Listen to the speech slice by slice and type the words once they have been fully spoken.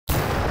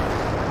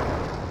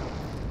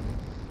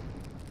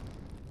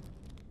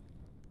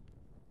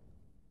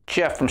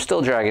Jeff from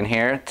Still Dragon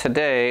here.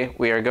 Today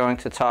we are going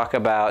to talk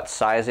about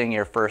sizing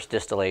your first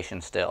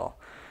distillation still.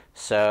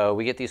 So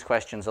we get these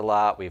questions a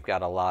lot. We've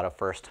got a lot of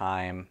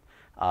first-time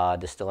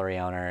distillery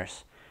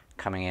owners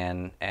coming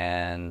in,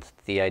 and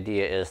the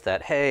idea is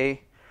that,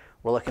 hey,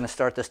 we're looking to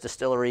start this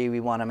distillery.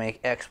 We want to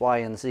make X, Y,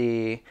 and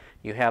Z.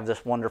 You have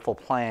this wonderful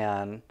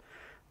plan,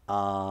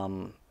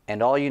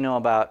 and all you know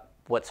about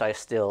what size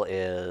still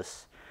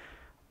is,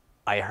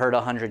 I heard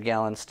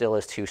 100-gallon still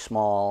is too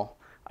small.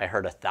 I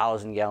heard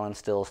 1,000-gallon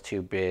still is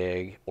too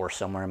big, or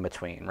somewhere in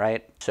between,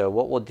 right? So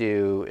what we'll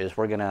do is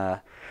we're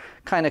gonna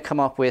kind of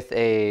come up with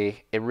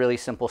a really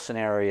simple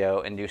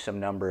scenario and do some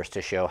numbers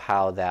to show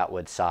how that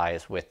would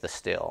size with the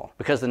still.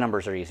 Because the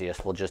numbers are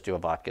easiest, we'll just do a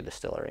vodka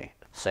distillery.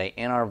 Say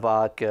in our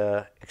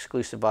vodka,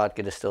 exclusive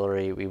vodka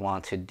distillery, we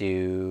want to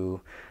do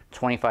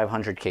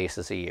 2,500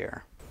 cases a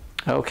year.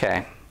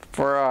 Okay,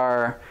 for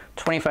our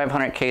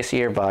 2,500 case a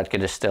year vodka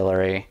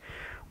distillery,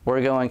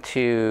 we're going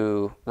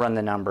to run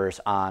the numbers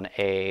on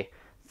a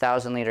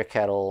 1,000-liter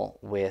kettle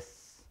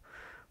with,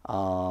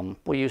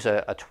 we'll use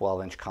a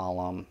 12-inch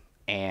column,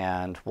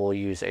 and we'll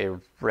use a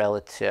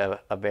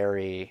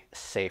very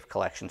safe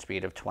collection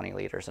speed of 20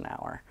 liters an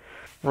hour.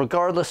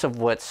 Regardless of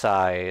what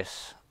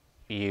size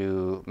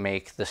you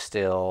make the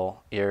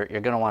still, you're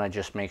going to want to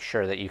just make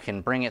sure that you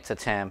can bring it to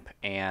temp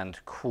and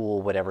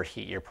cool whatever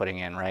heat you're putting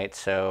in, right?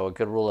 So a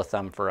good rule of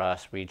thumb for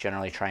us, we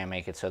generally try and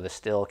make it so the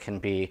still can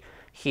be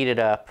heated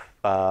up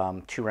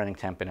to running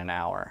temp in an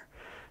hour.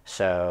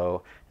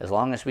 So as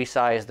long as we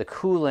size the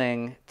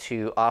cooling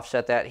to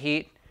offset that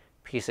heat,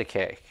 piece of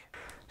cake.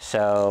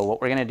 So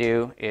what we're going to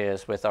do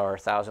is with our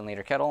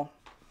 1,000-liter kettle,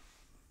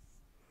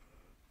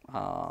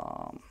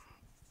 so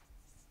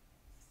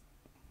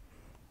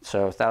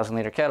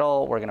 1,000-liter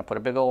kettle, we're going to put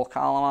a big old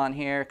column on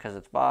here because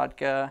it's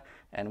vodka,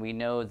 and we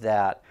know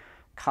that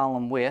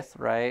column width,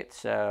 right?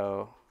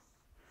 So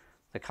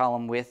the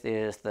column width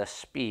is the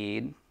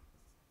speed,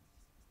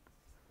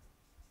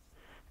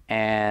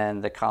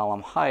 and the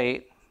column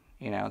height,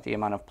 you know, the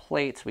amount of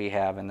plates we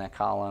have in the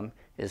column,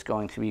 is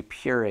going to be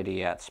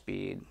purity at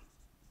speed.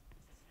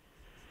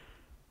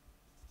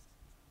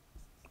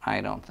 I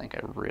don't think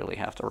I really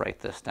have to write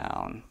this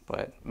down,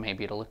 but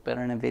maybe it'll look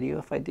better in a video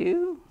if I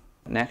do.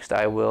 Next,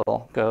 I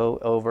will go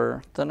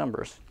over the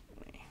numbers.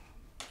 Let me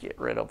get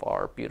rid of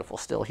our beautiful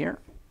still here.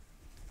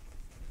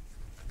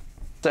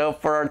 So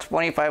for our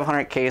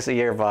 2,500 case a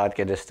year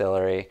vodka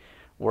distillery,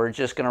 we're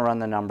just going to run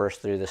the numbers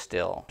through the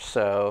still.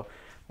 So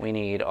we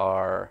need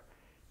our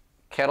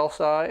kettle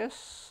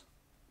size.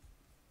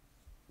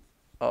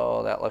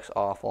 Oh, that looks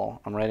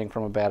awful. I'm writing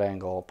from a bad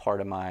angle, part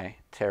of my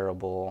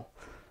terrible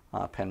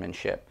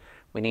penmanship.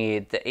 We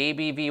need the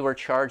ABV we're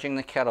charging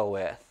the kettle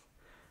with.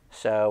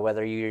 So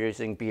whether you're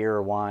using beer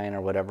or wine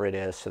or whatever it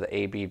is, so the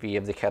ABV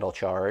of the kettle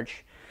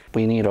charge.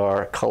 We need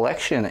our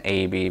collection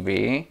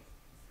ABV.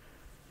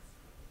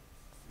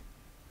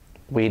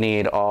 We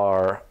need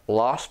our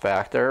loss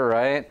factor,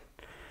 right?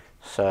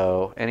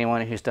 So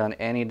anyone who's done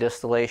any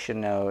distillation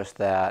knows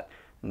that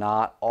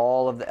not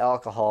all of the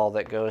alcohol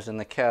that goes in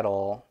the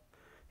kettle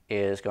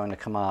is going to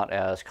come out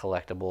as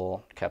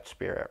collectible kept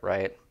spirit,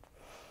 right?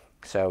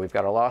 So we've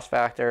got our loss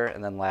factor,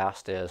 and then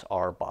last is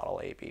our bottle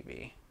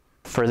ABV.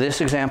 For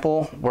this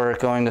example, we're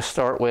going to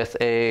start with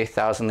a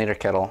 1,000-liter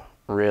kettle,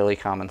 really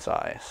common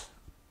size.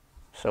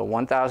 So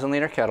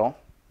 1,000-liter kettle.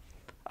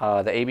 The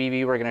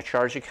ABV we're going to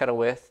charge the kettle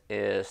with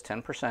is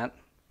 10%.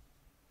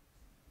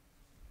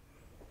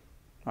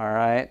 All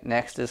right,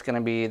 next is going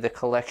to be the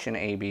collection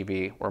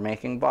ABV. We're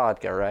making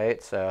vodka,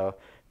 right? So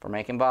if we're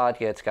making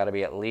vodka, it's got to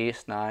be at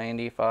least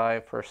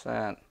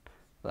 95%.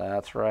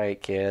 That's right,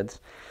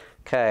 kids.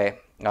 Okay,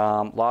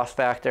 loss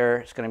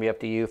factor is going to be up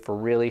to you. For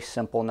really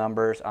simple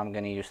numbers, I'm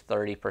going to use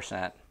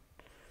 30%.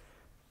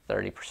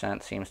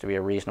 30% seems to be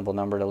a reasonable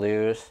number to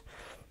lose.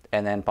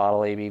 And then bottle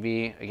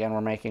ABV, again,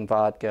 we're making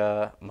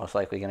vodka, most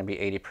likely going to be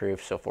 80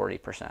 proof, so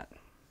 40%.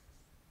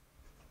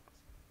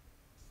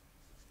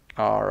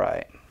 All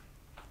right.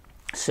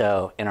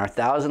 So in our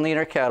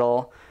 1,000-liter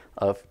kettle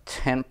of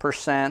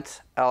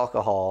 10%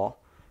 alcohol,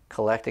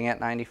 collecting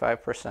at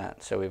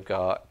 95%. So we've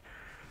got,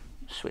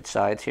 switch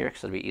sides here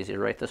because it'll be easier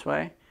to write this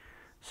way.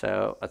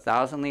 So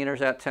 1,000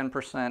 liters at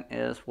 10%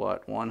 is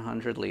what?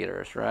 100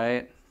 liters,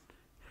 right?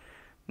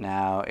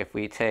 Now if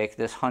we take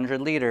this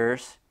 100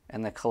 liters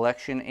and the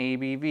collection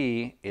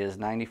ABV is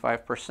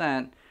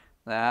 95%,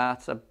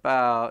 that's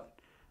about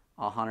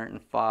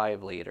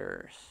 105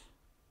 liters.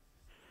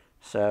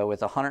 So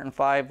with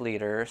 105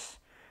 liters,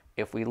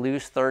 if we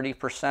lose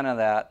 30% of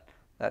that,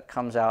 that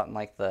comes out in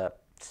like the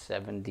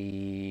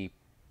 70,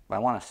 I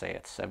want to say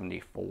it's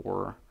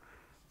 74.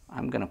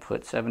 I'm going to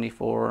put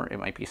 74. It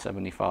might be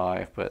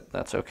 75, but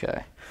that's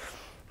okay.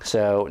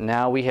 So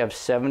now we have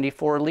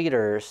 74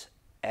 liters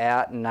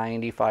at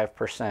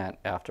 95%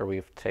 after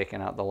we've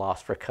taken out the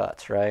loss for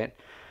cuts, right?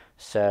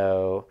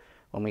 So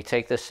when we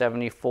take this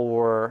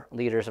 74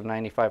 liters of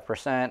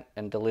 95%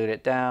 and dilute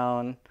it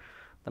down,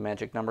 the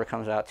magic number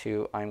comes out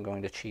to, I'm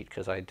going to cheat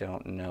because I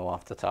don't know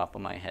off the top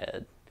of my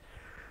head,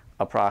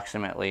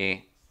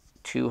 approximately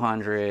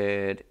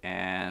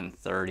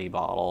 230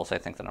 bottles. I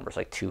think the number's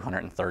like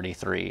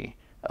 233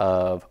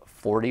 of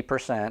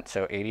 40%,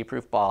 so 80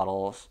 proof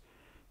bottles,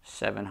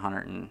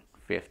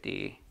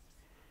 750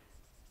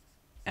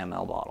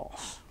 ml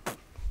bottles.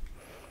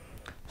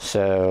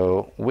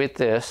 So with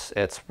this,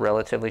 it's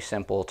relatively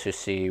simple to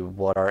see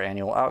what our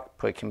annual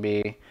output can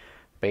be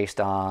based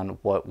on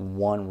what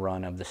one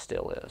run of the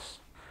still is.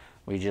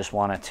 We just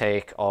want to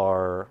take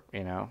our,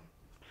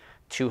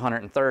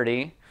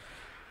 230,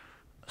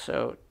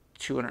 so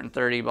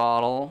 230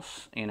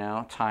 bottles,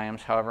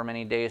 times however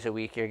many days a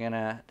week you're going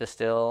to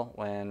distill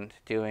when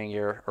doing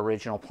your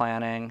original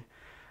planning.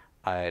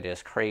 It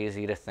is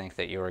crazy to think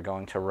that you are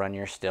going to run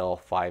your still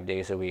 5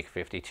 days a week,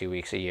 52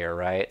 weeks a year,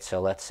 right?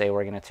 So let's say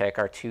we're going to take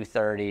our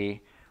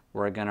 230,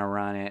 we're going to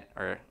run it,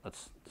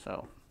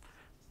 so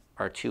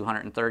our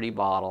 230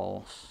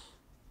 bottles,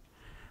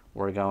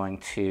 we're going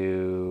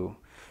to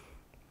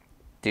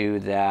do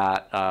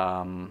that,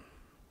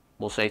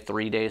 we'll say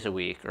 3 days a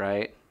week,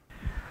 right?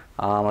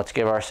 Let's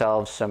give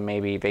ourselves some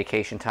maybe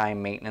vacation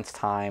time, maintenance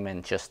time,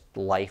 and just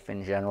life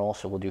in general.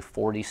 So we'll do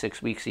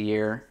 46 weeks a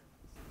year.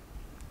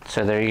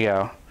 So there you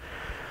go.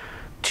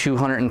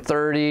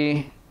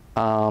 230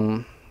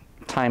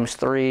 times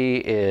 3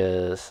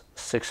 is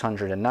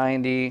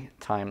 690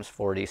 times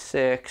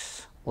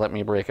 46. Let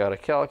me break out a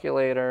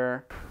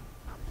calculator.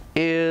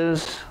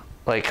 Is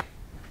like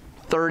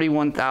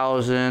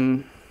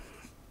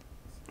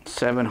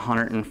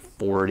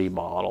 31,740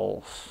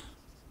 bottles.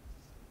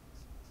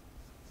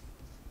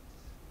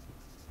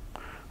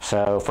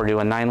 So if we're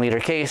doing 9-liter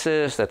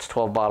cases, that's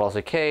 12 bottles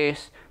a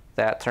case.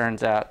 That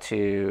turns out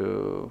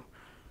to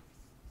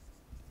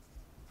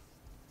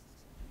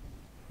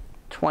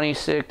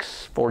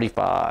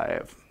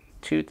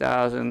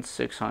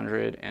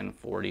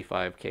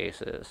 2,645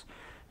 cases.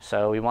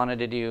 So we wanted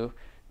to do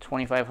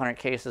 2,500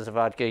 cases of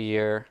vodka a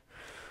year.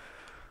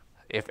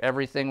 If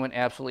everything went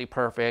absolutely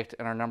perfect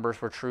and our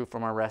numbers were true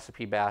from our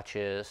recipe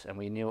batches and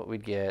we knew what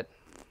we'd get,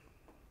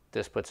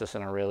 this puts us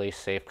in a really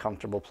safe,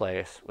 comfortable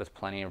place with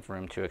plenty of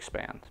room to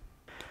expand.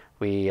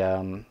 We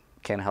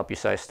can help you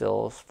size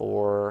stills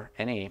for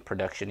any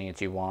production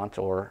needs you want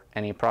or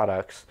any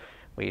products.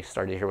 We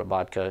started here with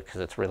vodka because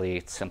it's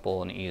really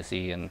simple and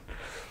easy and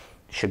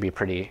should be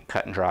pretty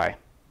cut and dry.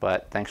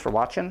 But thanks for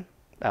watching.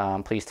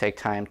 Please take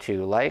time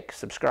to like,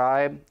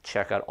 subscribe,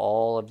 check out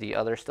all of the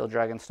other Still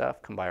Dragon stuff.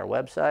 Come by our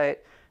website,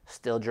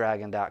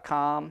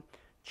 stilldragon.com.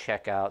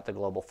 Check out the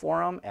global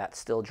forum at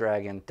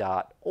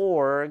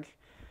stilldragon.org.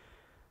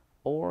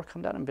 Or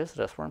come down and visit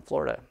us. We're in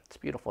Florida. It's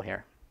beautiful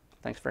here.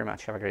 Thanks very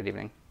much. Have a great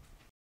evening.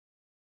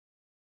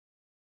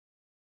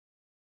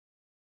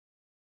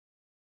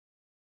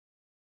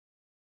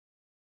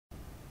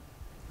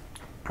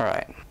 All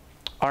right.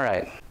 All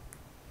right.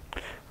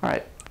 All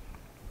right.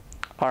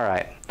 All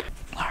right.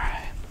 All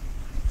right.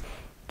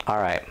 All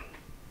right.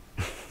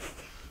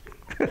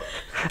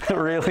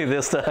 Really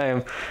this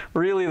time,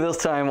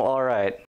 all right.